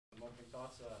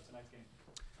thoughts tonight's game?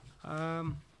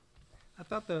 I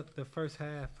thought the first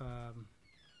half,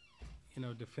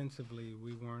 defensively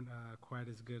we weren't quite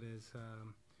as good as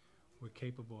we're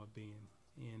capable of being,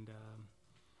 and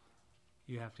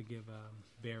you have to give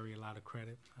Barry a lot of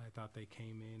credit. I thought they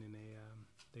came in and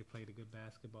they played a good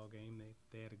basketball game.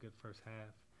 They had a good first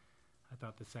half. I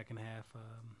thought the second half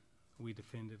we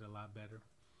defended a lot better,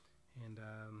 and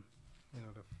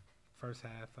the first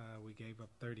half we gave up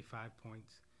 35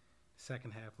 points.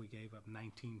 Second half we gave up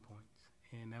 19 points,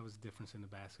 and that was the difference in the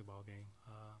basketball game.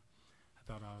 I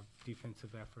thought our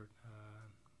defensive effort,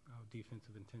 our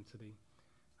defensive intensity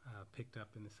picked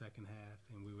up in the second half,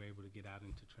 and we were able to get out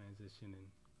into transition and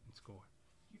score.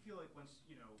 Do you feel like once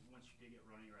you did get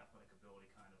running, your athletic ability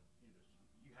kind of,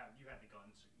 you had the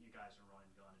guns, you guys are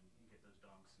running gun and get those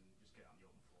dunks and just get on the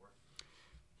open floor?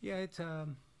 Yeah, it's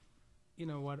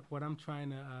what I'm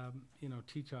trying to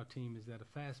teach our team is that a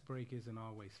fast break isn't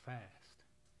always fast,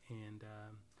 and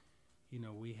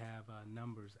we have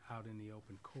numbers out in the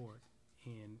open court,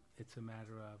 and it's a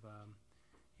matter of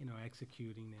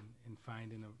executing and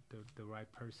finding the right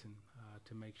person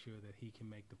to make sure that he can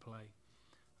make the play.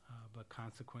 But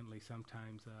consequently,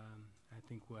 sometimes I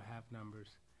think we'll have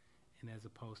numbers, and as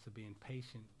opposed to being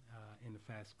patient in the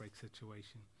fast break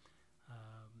situation,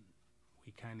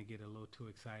 we kind of get a little too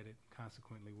excited.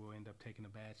 Consequently, we'll end up taking a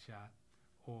bad shot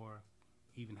or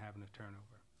even having a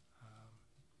turnover.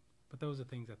 But those are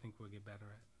things I think we'll get better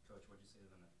at. Coach, what did you say to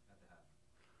them at the half?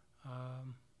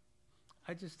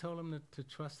 I just told them to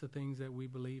trust the things that we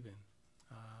believe in.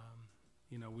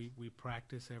 We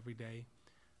practice every day,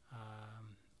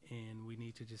 and we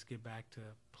need to just get back to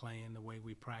playing the way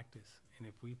we practice. And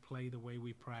if we play the way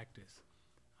we practice,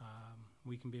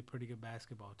 we can be a pretty good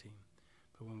basketball team.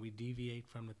 But when we deviate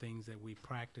from the things that we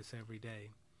practice every day,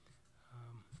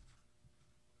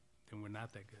 then we're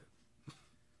not that good.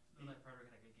 Lynn Frederick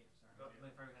had a good game.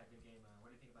 Lynn Frederick had a good game. What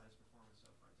do you think about his performance so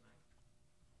far tonight?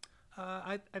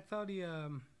 I thought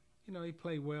he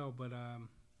played well, but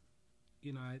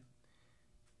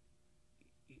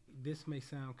this may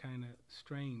sound kind of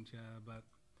strange, but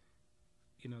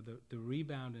the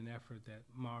rebounding effort that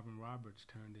Marvin Roberts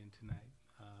turned in tonight,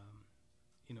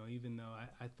 even though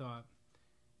I thought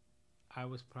I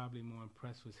was probably more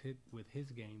impressed with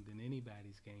his game than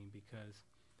anybody's game, because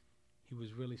he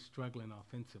was really struggling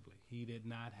offensively. He did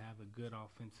not have a good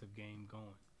offensive game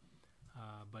going,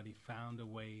 but he found a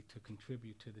way to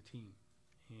contribute to the team.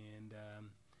 And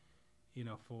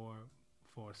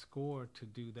for a scorer to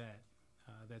do that,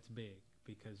 that's big,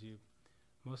 because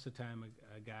most of the time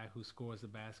a guy who scores the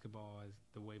basketball is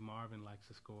the way Marvin likes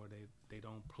to score. They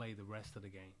don't play the rest of the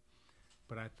game.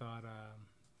 But I thought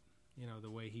the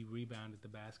way he rebounded the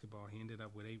basketball, he ended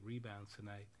up with 8 rebounds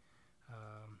tonight.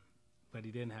 But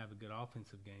he didn't have a good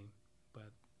offensive game.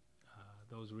 But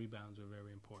those rebounds were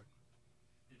very important.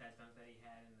 Did that dunk that he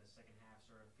had in the second half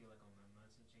sort of feel like a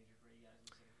momentum changer for you guys in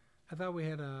the second half? I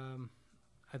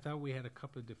thought we had a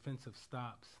couple of defensive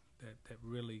stops that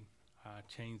really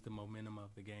changed the momentum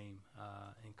of the game,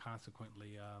 and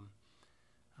consequently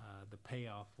the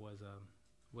payoff was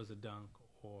a dunk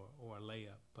or a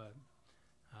layup. But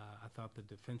I thought the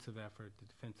defensive effort, the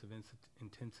defensive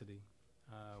intensity,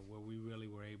 where we really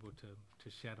were able to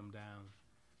shut them down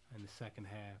in the second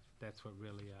half, that's what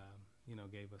really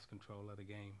gave us control of the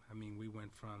game. I mean, we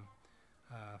went from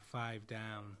 5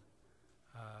 down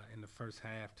in the first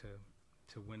half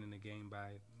to winning the game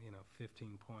by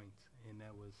 15 points, and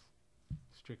that was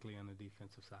strictly on the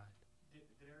defensive side. Did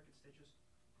Eric get stitches?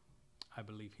 I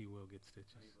believe he will get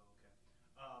stitches. Oh, he will. Okay.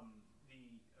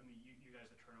 You guys,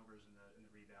 the turnovers and the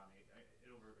rebounding, I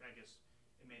guess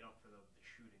it made up for the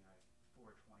shooting.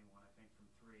 4-21, I think, from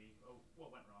 3. Oh,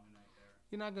 what went wrong tonight there?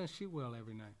 You're not going to shoot well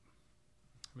every night.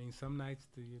 I mean, some nights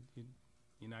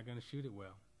you're not going to shoot it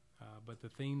well. But the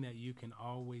thing that you can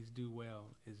always do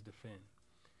well is defend.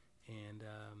 And,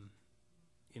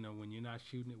 when you're not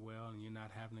shooting it well and you're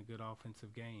not having a good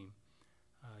offensive game,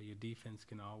 your defense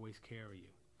can always carry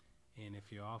you. And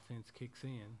if your offense kicks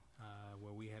in,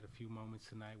 where we had a few moments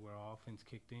tonight where our offense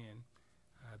kicked in,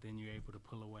 then you're able to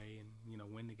pull away and,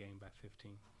 win the game by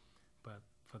 15. But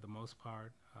for the most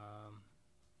part,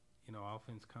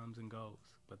 offense comes and goes,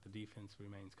 but the defense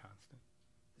remains constant.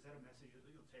 Is that a message that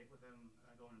you'll take with them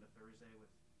going into Thursday with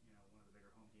one of the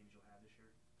bigger home games you'll have this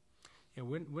year? Yeah,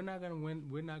 we're not going to win.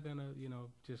 We're not going to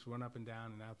just run up and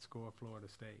down and outscore Florida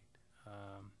State.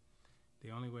 The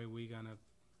only way we're going to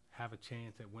have a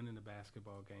chance at winning the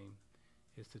basketball game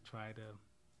is to try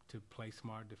to play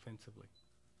smart defensively.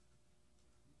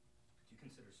 Do you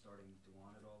consider starting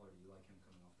Dewan at all, or do you like him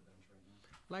coming off the bench right now?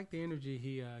 I like the energy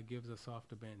he gives us off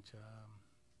the bench.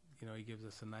 he gives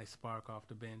us a nice spark off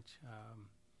the bench.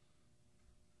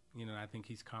 I think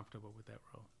he's comfortable with that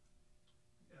role.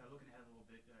 Looking ahead a little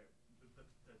bit, the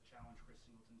challenge Chris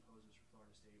Singleton poses for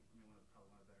Florida State. I mean,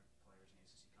 probably one of the better players in the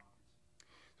ACC conference.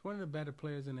 He's one of the better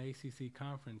players in the ACC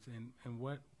conference, and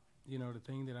what the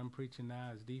thing that I'm preaching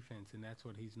now is defense, and that's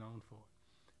what he's known for.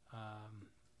 I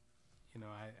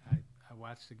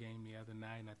watched the game the other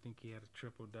night, and I think he had a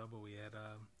triple-double. He had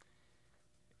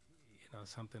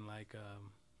something like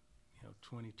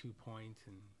 22 points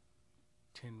and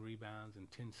 10 rebounds and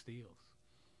 10 steals.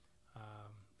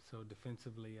 So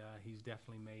defensively, he's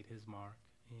definitely made his mark,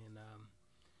 and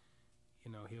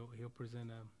he'll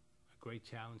present a great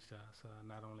challenge to us,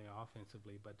 not only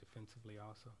offensively but defensively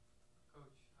also.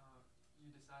 Coach,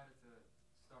 you decided to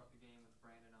start the game with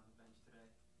Brandon on the bench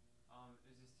today.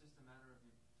 Is this just a matter of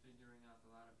you figuring out the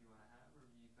lineup you want to have, or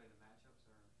do you play the matchups,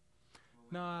 or?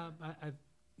 No,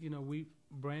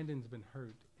 Brandon's been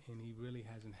hurt, and he really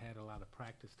hasn't had a lot of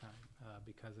practice time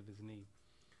because of his knee.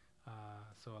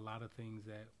 So a lot of things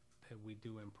that we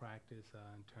do in practice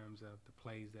in terms of the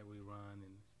plays that we run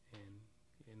and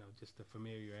just the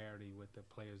familiarity with the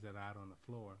players that are out on the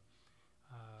floor,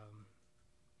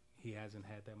 he hasn't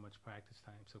had that much practice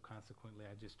time. So consequently,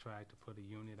 I just tried to put a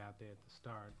unit out there at the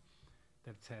start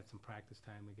that's had some practice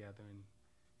time together and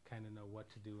kind of know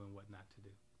what to do and what not to do.